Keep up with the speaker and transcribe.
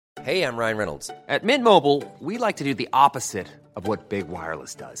Hey, I'm Ryan Reynolds. At Mint Mobile, we like to do the opposite of what Big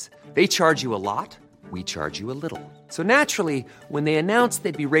Wireless does. They charge you a lot, we charge you a little. So naturally, when they announced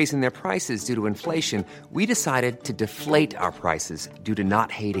they'd be raising their prices due to inflation, we decided to deflate our prices due to not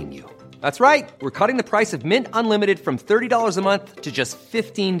hating you. That's right. We're cutting the price of Mint Unlimited from $30 a month to just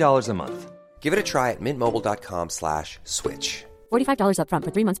 $15 a month. Give it a try at mintmobile.com/switch. $45 up front for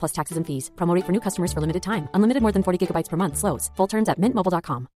 3 months plus taxes and fees. Promo rate for new customers for limited time. Unlimited more than 40 gigabytes per month. Slows full terms at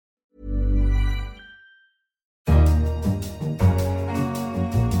mintmobile.com.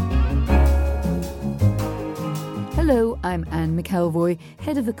 Hello, I'm Anne McElvoy,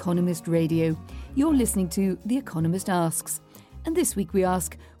 head of Economist Radio. You're listening to The Economist Asks. And this week we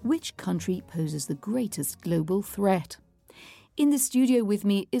ask, which country poses the greatest global threat? In the studio with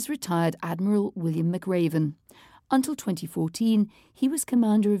me is retired Admiral William McRaven. Until 2014, he was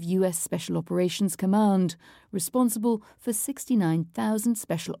commander of US Special Operations Command, responsible for 69,000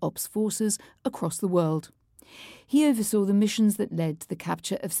 special ops forces across the world. He oversaw the missions that led to the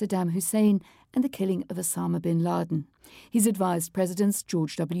capture of Saddam Hussein and the killing of Osama bin Laden. He's advised Presidents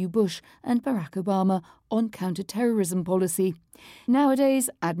George W. Bush and Barack Obama on counter-terrorism policy. Nowadays,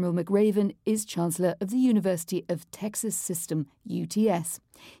 Admiral McRaven is Chancellor of the University of Texas System, UTS.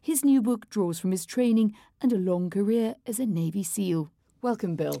 His new book draws from his training and a long career as a Navy SEAL.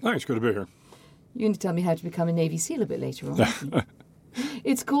 Welcome, Bill. Thanks, good to be here. You're going to tell me how to become a Navy SEAL a bit later on.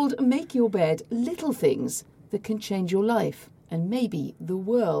 It's called Make Your Bed, Little Things That Can Change Your Life and Maybe the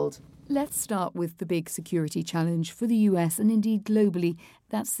World. Let's start with the big security challenge for the US and indeed globally.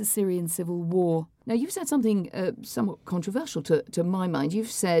 That's the Syrian civil war. Now, you've said something somewhat controversial to my mind.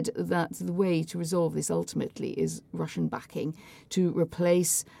 You've said that the way to resolve this ultimately is Russian backing to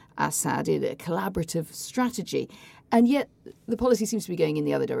replace Assad in a collaborative strategy. And yet the policy seems to be going in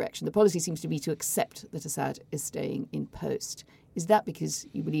the other direction. The policy seems to be to accept that Assad is staying in post. Is that because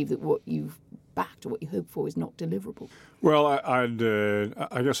you believe that what you've backed or what you hope for is not deliverable? Well, I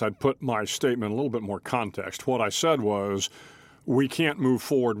guess I'd put my statement in a little bit more context. What I said was we can't move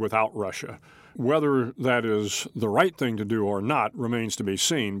forward without Russia. Whether that is the right thing to do or not remains to be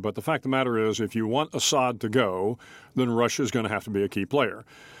seen. But the fact of the matter is if you want Assad to go, then Russia is going to have to be a key player.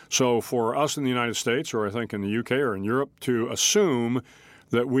 So for us in the United States, or I think in the UK or in Europe, to assume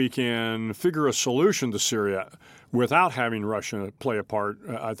that we can figure a solution to Syria without having Russia play a part,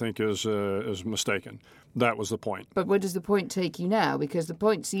 I think is mistaken. That was the point. But where does the point take you now? Because the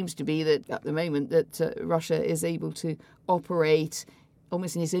point seems to be that at the moment that Russia is able to operate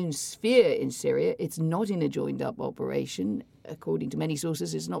almost in its own sphere in Syria. It's not in a joined-up operation. According to many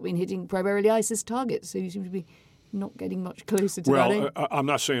sources, it's not been hitting primarily ISIS targets. So you seem to be not getting much closer to that. Well, I'm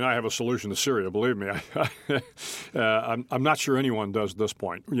not saying I have a solution to Syria. Believe me, I'm not sure anyone does at this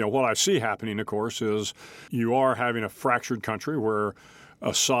point. You know, what I see happening, of course, is you are having a fractured country where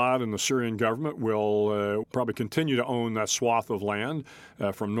Assad and the Syrian government will probably continue to own that swath of land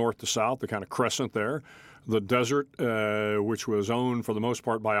from north to south, the kind of crescent there. The desert, which was owned for the most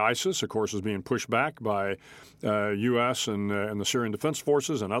part by ISIS, of course, is being pushed back by U.S. and the Syrian Defense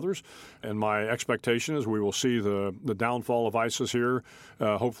Forces and others. And my expectation is we will see the downfall of ISIS here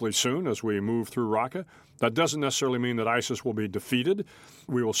hopefully soon as we move through Raqqa. That doesn't necessarily mean that ISIS will be defeated.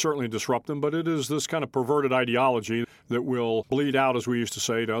 We will certainly disrupt them, but it is this kind of perverted ideology that will bleed out, as we used to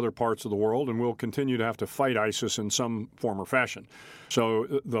say, to other parts of the world, and we'll continue to have to fight ISIS in some form or fashion.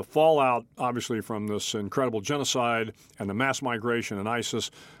 So the fallout, obviously, from this incredible genocide and the mass migration in ISIS,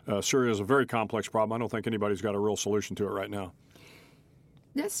 Syria is a very complex problem. I don't think anybody's got a real solution to it right now.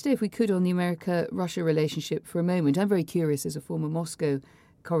 Let's stay, if we could, on the America-Russia relationship for a moment. I'm very curious, as a former Moscow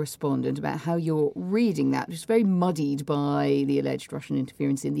correspondent, about how you're reading that. It's very muddied by the alleged Russian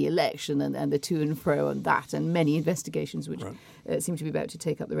interference in the election and the to and fro on that, and many investigations which seem to be about to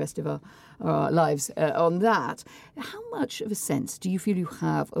take up the rest of our lives on that. How much of a sense do you feel you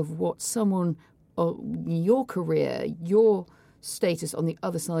have of what someone, your career, your status on the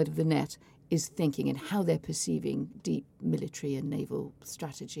other side of the net is thinking and how they're perceiving deep military and naval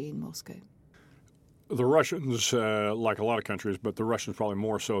strategy in Moscow? The Russians, like a lot of countries, but the Russians probably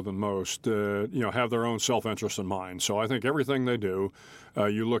more so than most, have their own self-interest in mind. So I think everything they do,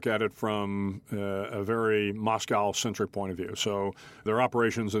 you look at it from a very Moscow-centric point of view. So their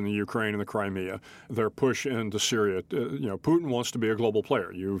operations in the Ukraine and the Crimea, their push into Syria. Putin wants to be a global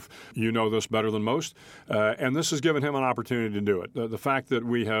player. You know this better than most, and this has given him an opportunity to do it. The fact that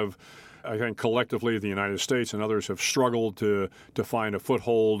we have I think collectively the United States and others have struggled to find a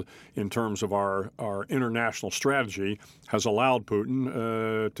foothold in terms of our international strategy, has allowed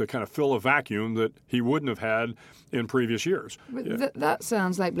Putin to kind of fill a vacuum that he wouldn't have had in previous years. That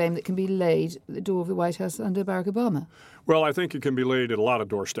sounds like blame that can be laid at the door of the White House under Barack Obama. Well, I think it can be laid at a lot of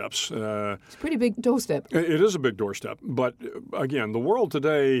doorsteps. It's a pretty big doorstep. It is a big doorstep. But again, the world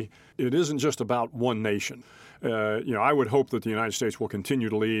today, it isn't just about one nation. I would hope that the United States will continue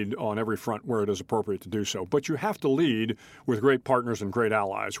to lead on every front where it is appropriate to do so. But you have to lead with great partners and great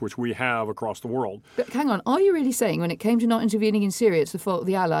allies, which we have across the world. But hang on, are you really saying when it came to not intervening in Syria, it's the fault of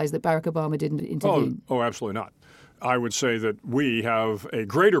the allies that Barack Obama didn't intervene? Oh, absolutely not. I would say that we have a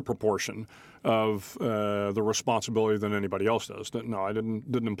greater proportion of the responsibility than anybody else does. No, I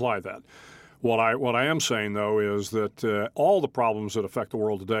didn't imply that. What I am saying, though, is that all the problems that affect the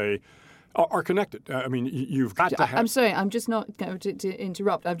world today are connected. I mean, you've got to have... I'm sorry, I'm just not going to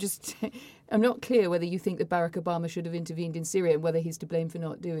interrupt. I'm not clear whether you think that Barack Obama should have intervened in Syria and whether he's to blame for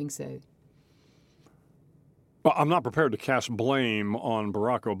not doing so. Well, I'm not prepared to cast blame on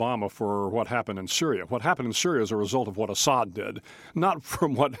Barack Obama for what happened in Syria. What happened in Syria is a result of what Assad did, not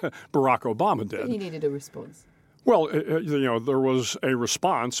from what Barack Obama did. He needed a response. Well, there was a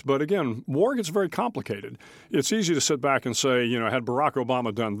response, but again, war gets very complicated. It's easy to sit back and say, had Barack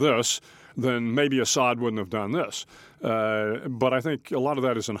Obama done this, then maybe Assad wouldn't have done this. But I think a lot of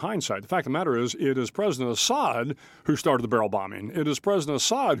that is in hindsight. The fact of the matter is, it is President Assad who started the barrel bombing. It is President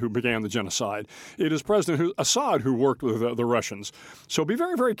Assad who began the genocide. It is President Assad who worked with the Russians. So be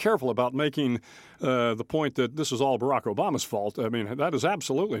very, very careful about making the point that this is all Barack Obama's fault. I mean, that is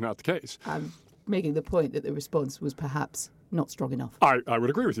absolutely not the case. Making the point that the response was perhaps not strong enough. I would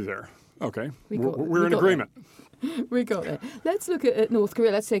agree with you there. Okay. We're in agreement. We got there. Let's look at North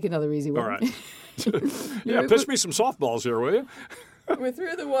Korea. Let's take another easy one. All right. Pitch me some softballs here, will you? We're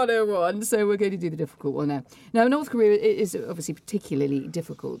through the 101, so we're going to do the difficult one now. Now, North Korea is obviously particularly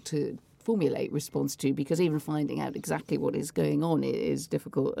difficult to formulate response to because even finding out exactly what is going on is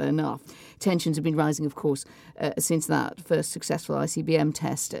difficult enough. Tensions have been rising, of course, since that first successful ICBM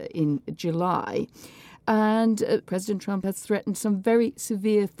test in July. And President Trump has threatened some very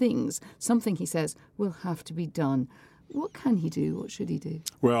severe things, something he says will have to be done. What can he do? What should he do?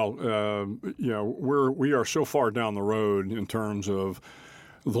 Well, we are so far down the road in terms of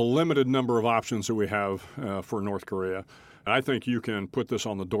the limited number of options that we have for North Korea. I think you can put this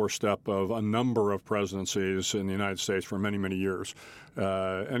on the doorstep of a number of presidencies in the United States for many, many years.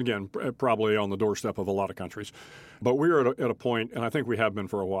 And again, probably on the doorstep of a lot of countries. But we are at a point, and I think we have been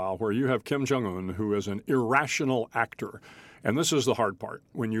for a while, where you have Kim Jong-un, who is an irrational actor. And this is the hard part.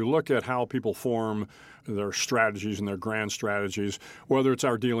 When you look at how people form their strategies and their grand strategies, whether it's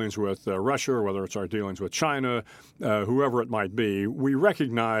our dealings with Russia or whether it's our dealings with China, whoever it might be, we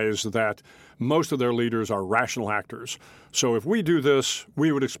recognize that most of their leaders are rational actors. So if we do this,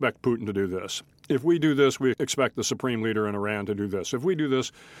 we would expect Putin to do this. If we do this, we expect the supreme leader in Iran to do this. If we do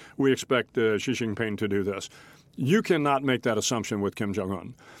this, we expect Xi Jinping to do this. You cannot make that assumption with Kim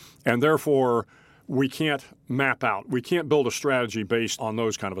Jong-un. And therefore, we can't map out. We can't build a strategy based on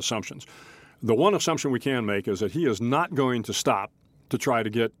those kind of assumptions. The one assumption we can make is that he is not going to stop to try to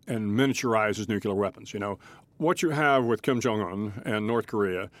get and miniaturize his nuclear weapons. What you have with Kim Jong-un and North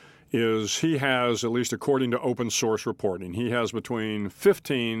Korea is he has, at least according to open source reporting, he has between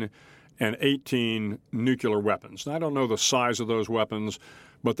 15 and 18 nuclear weapons. Now, I don't know the size of those weapons,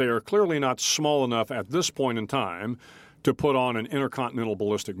 but they are clearly not small enough at this point in time to put on an intercontinental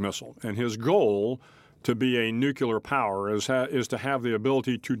ballistic missile. And his goal to be a nuclear power is to have the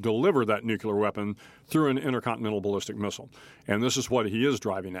ability to deliver that nuclear weapon through an intercontinental ballistic missile. And this is what he is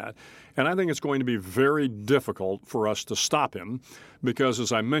driving at. And I think it's going to be very difficult for us to stop him because,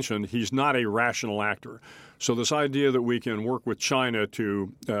 as I mentioned, he's not a rational actor. So this idea that we can work with China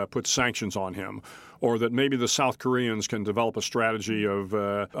to put sanctions on him, or that maybe the South Koreans can develop a strategy of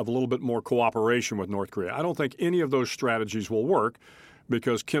a little bit more cooperation with North Korea, I don't think any of those strategies will work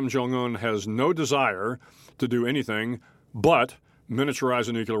because Kim Jong-un has no desire to do anything but miniaturize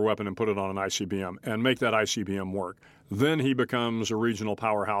a nuclear weapon and put it on an ICBM and make that ICBM work. Then he becomes a regional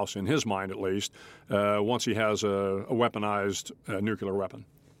powerhouse, in his mind at least, once he has a weaponized nuclear weapon.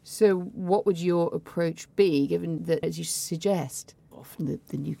 So what would your approach be, given that, as you suggest, often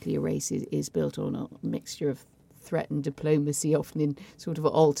the nuclear race is built on a mixture of threat and diplomacy, often in sort of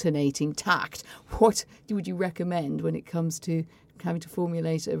alternating tact? What would you recommend when it comes to having to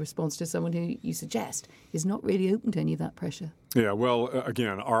formulate a response to someone who you suggest is not really open to any of that pressure? Yeah, well,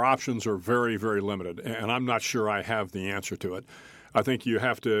 again, our options are very, very limited, and I'm not sure I have the answer to it. I think you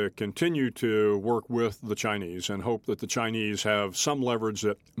have to continue to work with the Chinese and hope that the Chinese have some leverage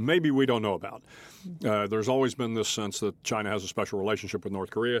that maybe we don't know about. There's always been this sense that China has a special relationship with North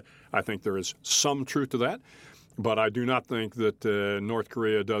Korea. I think there is some truth to that, but I do not think that North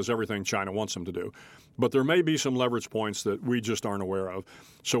Korea does everything China wants them to do. But there may be some leverage points that we just aren't aware of.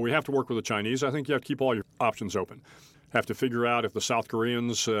 So we have to work with the Chinese. I think you have to keep all your options open. Have to figure out if the South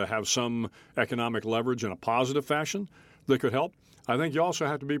Koreans have some economic leverage in a positive fashion that could help. I think you also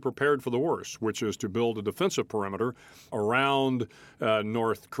have to be prepared for the worst, which is to build a defensive perimeter around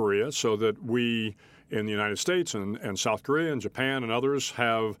North Korea so that we in the United States and South Korea and Japan and others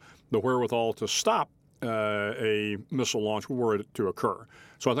have the wherewithal to stop a missile launch were it to occur.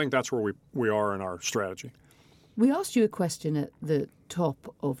 So I think that's where we are in our strategy. We asked you a question at the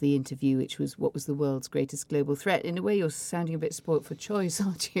top of the interview, which was, what was the world's greatest global threat? In a way, you're sounding a bit spoilt for choice,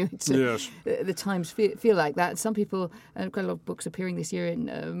 aren't you? Yes. The Times feel like that. Some people, and quite a lot of books appearing this year in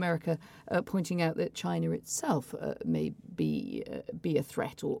America, pointing out that China itself may be a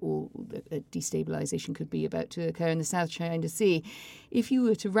threat, or a destabilisation could be about to occur in the South China Sea. If you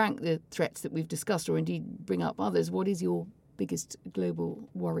were to rank the threats that we've discussed, or indeed bring up others, what is your biggest global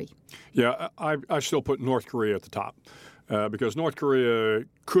worry? Yeah, I still put North Korea at the top because North Korea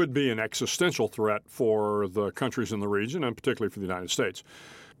could be an existential threat for the countries in the region and particularly for the United States.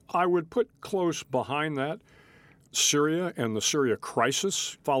 I would put close behind that Syria, and the Syria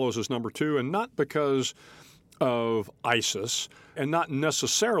crisis follows as number two, and not because of ISIS and not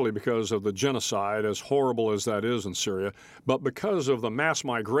necessarily because of the genocide, as horrible as that is in Syria, but because of the mass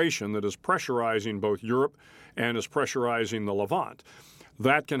migration that is pressurizing both Europe and is pressurizing the Levant.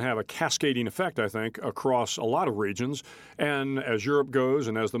 That can have a cascading effect, I think, across a lot of regions. And as Europe goes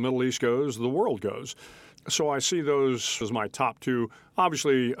and as the Middle East goes, the world goes. So I see those as my top two.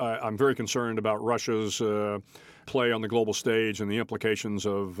 Obviously, I'm very concerned about Russia's play on the global stage and the implications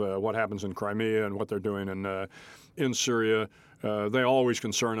of what happens in Crimea and what they're doing in Syria. They always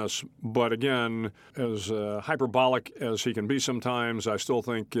concern us. But again, as hyperbolic as he can be sometimes, I still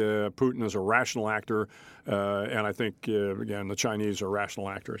think Putin is a rational actor. And I think, again, the Chinese are rational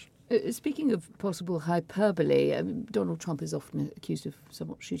actors. Speaking of possible hyperbole, Donald Trump is often accused of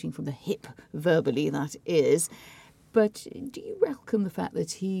somewhat shooting from the hip, verbally, that is. But do you welcome the fact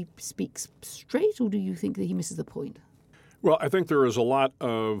that he speaks straight, or do you think that he misses the point? Well, I think there is a lot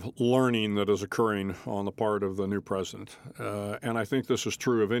of learning that is occurring on the part of the new president. And I think this is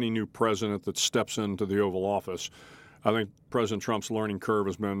true of any new president that steps into the Oval Office. I think President Trump's learning curve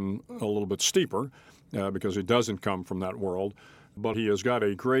has been a little bit steeper because he doesn't come from that world. But he has got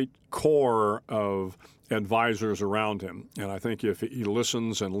a great core of advisors around him. And I think if he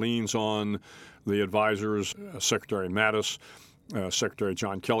listens and leans on the advisors, Secretary Mattis, Secretary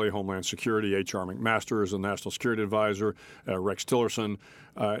John Kelly, Homeland Security, H.R. McMaster is the National Security Advisor, Rex Tillerson,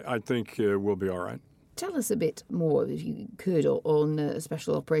 I think we'll be all right. Tell us a bit more, if you could, on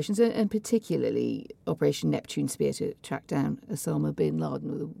special operations, and particularly Operation Neptune Spear to track down Osama bin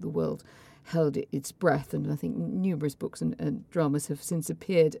Laden. The world held its breath, and I think numerous books and dramas have since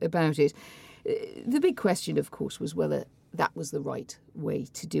appeared about it. The big question, of course, was whether that was the right way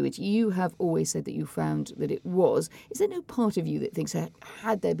to do it. You have always said that you found that it was. Is there no part of you that thinks that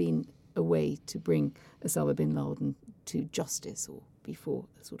had there been a way to bring Osama bin Laden to justice or before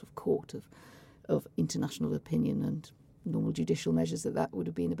a sort of court of international opinion and normal judicial measures, that would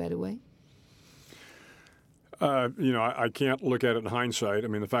have been a better way? I can't look at it in hindsight. I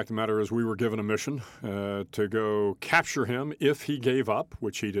mean, the fact of the matter is we were given a mission to go capture him if he gave up,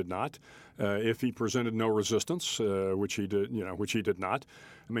 which he did not, if he presented no resistance, which he did not.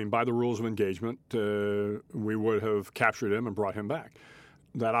 I mean, by the rules of engagement, we would have captured him and brought him back.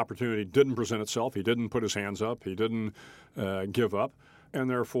 That opportunity didn't present itself. He didn't put his hands up. He didn't give up. And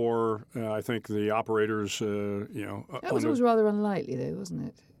therefore, I think the operators, That was always rather unlikely, though, wasn't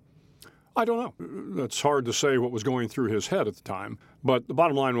it? I don't know. It's hard to say what was going through his head at the time. But the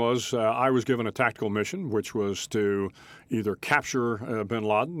bottom line was I was given a tactical mission, which was to either capture bin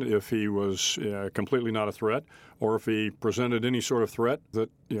Laden if he was completely not a threat, or if he presented any sort of threat that,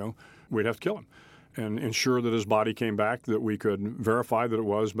 we'd have to kill him and ensure that his body came back, that we could verify that it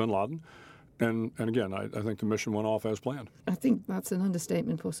was bin Laden. And again, I think the mission went off as planned. I think that's an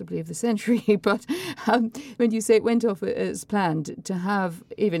understatement possibly of the century. But when you say it went off as planned, to have,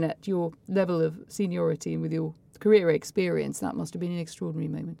 even at your level of seniority and with your career experience, that must have been an extraordinary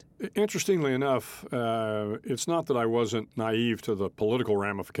moment. Interestingly enough, it's not that I wasn't naive to the political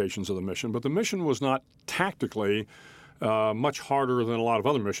ramifications of the mission, but the mission was not tactically much harder than a lot of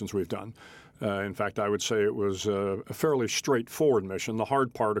other missions we've done. In fact, I would say it was a fairly straightforward mission. The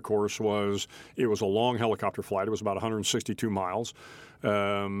hard part, of course, was it was a long helicopter flight. It was about 162 miles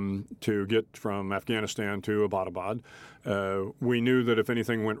to get from Afghanistan to Abbottabad. We knew that if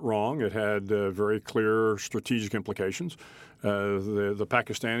anything went wrong, it had very clear strategic implications. The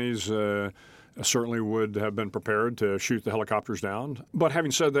Pakistanis certainly would have been prepared to shoot the helicopters down. But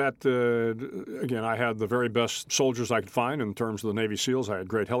having said that, again, I had the very best soldiers I could find in terms of the Navy SEALs. I had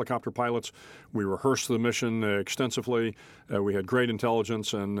great helicopter pilots. We rehearsed the mission extensively. We had great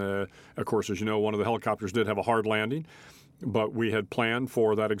intelligence. And, of course, as you know, one of the helicopters did have a hard landing. But we had planned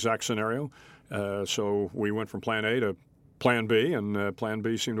for that exact scenario. So we went from Plan A to Plan B, and Plan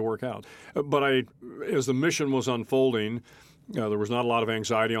B seemed to work out. But as the mission was unfolding, there was not a lot of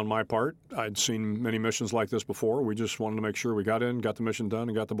anxiety on my part. I'd seen many missions like this before. We just wanted to make sure we got in, got the mission done,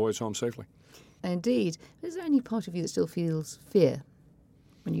 and got the boys home safely. Indeed. Is there any part of you that still feels fear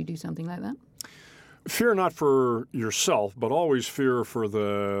when you do something like that? Fear not for yourself, but always fear for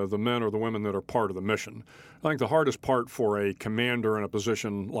the men or the women that are part of the mission. I think the hardest part for a commander in a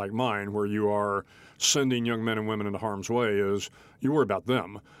position like mine, where you are sending young men and women into harm's way, is you worry about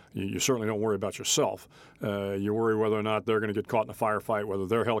them. You certainly don't worry about yourself. You worry whether or not they're going to get caught in a firefight, whether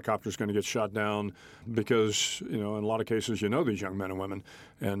their helicopter is going to get shot down, because in a lot of cases you know these young men and women,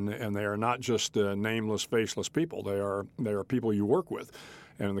 and they are not just nameless, faceless people. They are people you work with.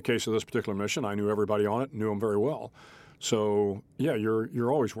 And in the case of this particular mission, I knew everybody on it, knew them very well. So, yeah,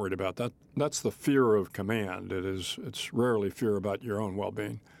 you're always worried about that. That's the fear of command. It's rarely fear about your own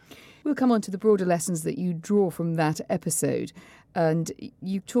well-being. We'll come on to the broader lessons that you draw from that episode. And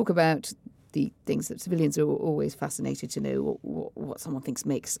you talk about the things that civilians are always fascinated to know, what someone thinks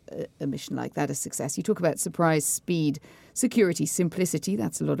makes a mission like that a success. You talk about surprise, speed, security, simplicity.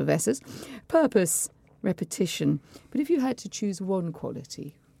 That's a lot of S's. Purpose, repetition. But if you had to choose one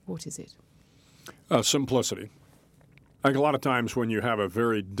quality, what is it? Simplicity. I think a lot of times when you have a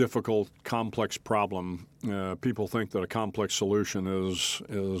very difficult, complex problem, people think that a complex solution is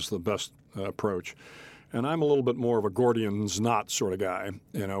the best approach. And I'm a little bit more of a Gordian's knot sort of guy.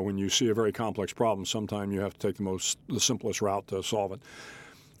 When you see a very complex problem, sometimes you have to take the simplest route to solve it.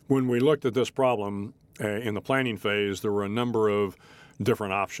 When we looked at this problem in the planning phase, there were a number of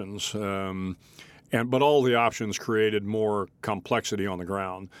different options. But all the options created more complexity on the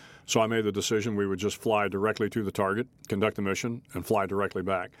ground. So I made the decision we would just fly directly to the target, conduct the mission, and fly directly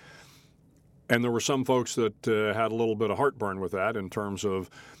back. And there were some folks that had a little bit of heartburn with that in terms of,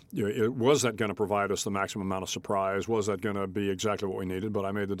 was that going to provide us the maximum amount of surprise? Was that going to be exactly what we needed? But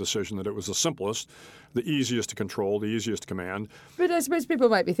I made the decision that it was the simplest, the easiest to control, the easiest to command. But I suppose people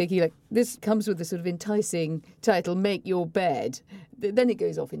might be thinking, like, this comes with a sort of enticing title, Make Your Bed. Then it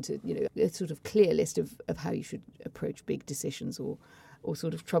goes off into, a sort of clear list of how you should approach big decisions or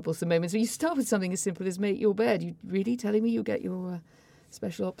sort of troublesome moments. But you start with something as simple as Make Your Bed. You really telling me you get your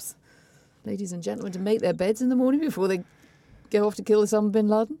special ops ladies and gentlemen to make their beds in the morning before they go off to kill Osama bin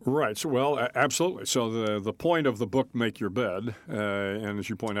Laden? Right. So, well, absolutely. So the point of the book, Make Your Bed, and as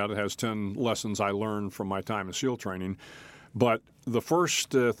you point out, it has 10 lessons I learned from my time in SEAL training. But the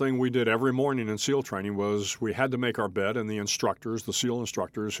first thing we did every morning in SEAL training was we had to make our bed, and the instructors, the SEAL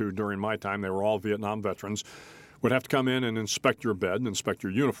instructors, who during my time, they were all Vietnam veterans, would have to come in and inspect your bed and inspect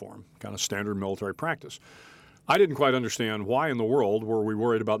your uniform, kind of standard military practice. I didn't quite understand why in the world were we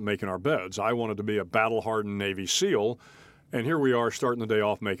worried about making our beds. I wanted to be a battle-hardened Navy SEAL, and here we are starting the day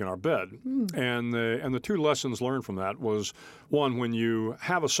off making our bed. And the two lessons learned from that was, one, when you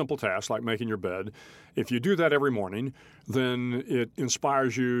have a simple task like making your bed, if you do that every morning, then it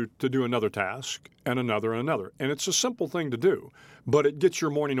inspires you to do another task and another and another. And it's a simple thing to do, but it gets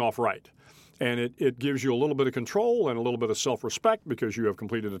your morning off right. And it gives you a little bit of control and a little bit of self-respect because you have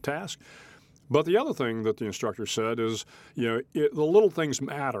completed a task. But the other thing that the instructor said is, the little things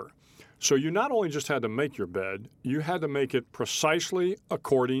matter. So you not only just had to make your bed, you had to make it precisely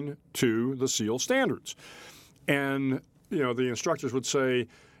according to the SEAL standards. And, the instructors would say,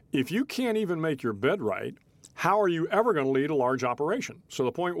 if you can't even make your bed right, how are you ever going to lead a large operation? So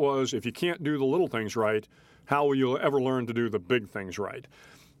the point was, if you can't do the little things right, how will you ever learn to do the big things right?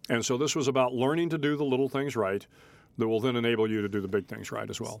 And so this was about learning to do the little things right that will then enable you to do the big things right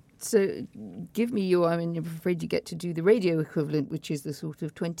as well. So give me I'm afraid you get to do the radio equivalent, which is the sort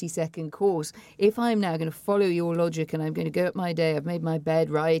of 20-second course. If I'm now going to follow your logic and I'm going to go up my day, I've made my bed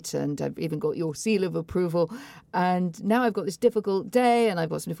right and I've even got your seal of approval, and now I've got this difficult day and I've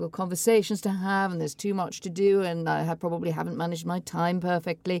got some difficult conversations to have and there's too much to do and I probably haven't managed my time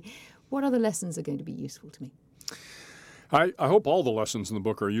perfectly, what other lessons are going to be useful to me? I hope all the lessons in the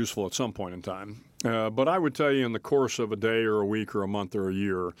book are useful at some point in time. But I would tell you in the course of a day or a week or a month or a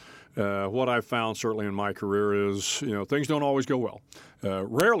year, what I've found certainly in my career is, things don't always go well.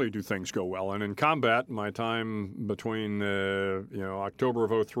 Rarely do things go well. And in combat, my time between, October of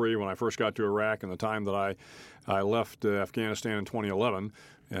 2003 when I first got to Iraq and the time that I left Afghanistan in 2011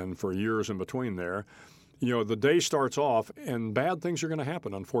 and for years in between there, the day starts off and bad things are going to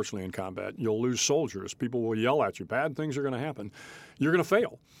happen, unfortunately, in combat. You'll lose soldiers. People will yell at you. Bad things are going to happen. You're going to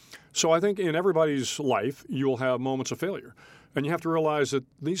fail. So I think in everybody's life, you'll have moments of failure. And you have to realize that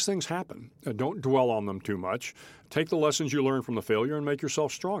these things happen. Don't dwell on them too much. Take the lessons you learn from the failure and make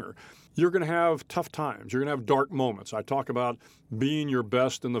yourself stronger. You're going to have tough times. You're going to have dark moments. I talk about being your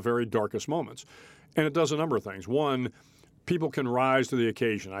best in the very darkest moments. And it does a number of things. One, people can rise to the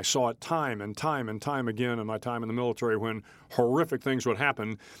occasion. I saw it time and time and time again in my time in the military when horrific things would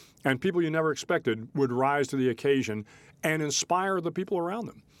happen, and people you never expected would rise to the occasion and inspire the people around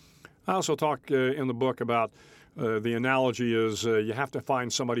them. I also talk in the book about the analogy is you have to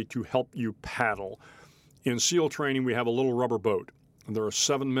find somebody to help you paddle. In SEAL training, we have a little rubber boat. And there are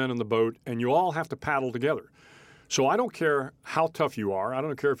 7 men in the boat, and you all have to paddle together. So I don't care how tough you are. I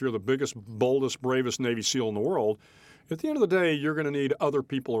don't care if you're the biggest, boldest, bravest Navy SEAL in the world. At the end of the day, you're going to need other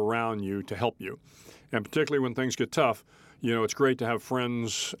people around you to help you. And particularly when things get tough, it's great to have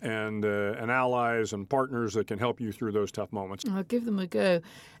friends and allies and partners that can help you through those tough moments. I'll give them a go.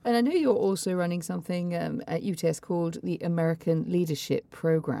 And I know you're also running something at UTS called the American Leadership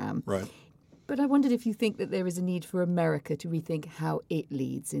Program. Right. But I wondered if you think that there is a need for America to rethink how it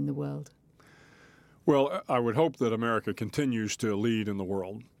leads in the world. Well, I would hope that America continues to lead in the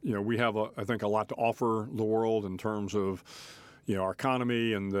world. We have, I think, a lot to offer the world in terms of our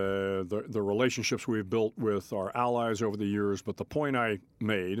economy and the relationships we've built with our allies over the years. But the point I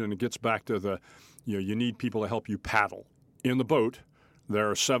made, and it gets back to you need people to help you paddle. In the boat, there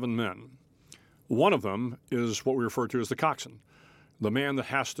are 7 men. One of them is what we refer to as the coxswain, the man that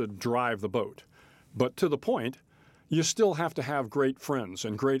has to drive the boat. But to the point, you still have to have great friends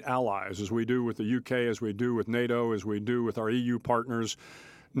and great allies, as we do with the UK, as we do with NATO, as we do with our EU partners.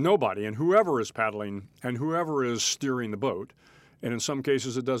 Nobody, and whoever is paddling and whoever is steering the boat, and in some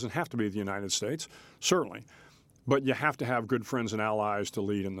cases it doesn't have to be the United States, certainly, but you have to have good friends and allies to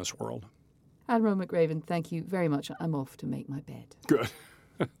lead in this world. Admiral McRaven, thank you very much. I'm off to make my bed. Good.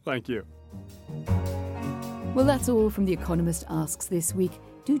 Thank you. Well, that's all from The Economist Asks this week.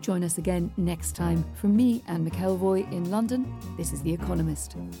 Do join us again next time. From me, Anne McElvoy in London, this is The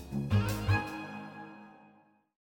Economist.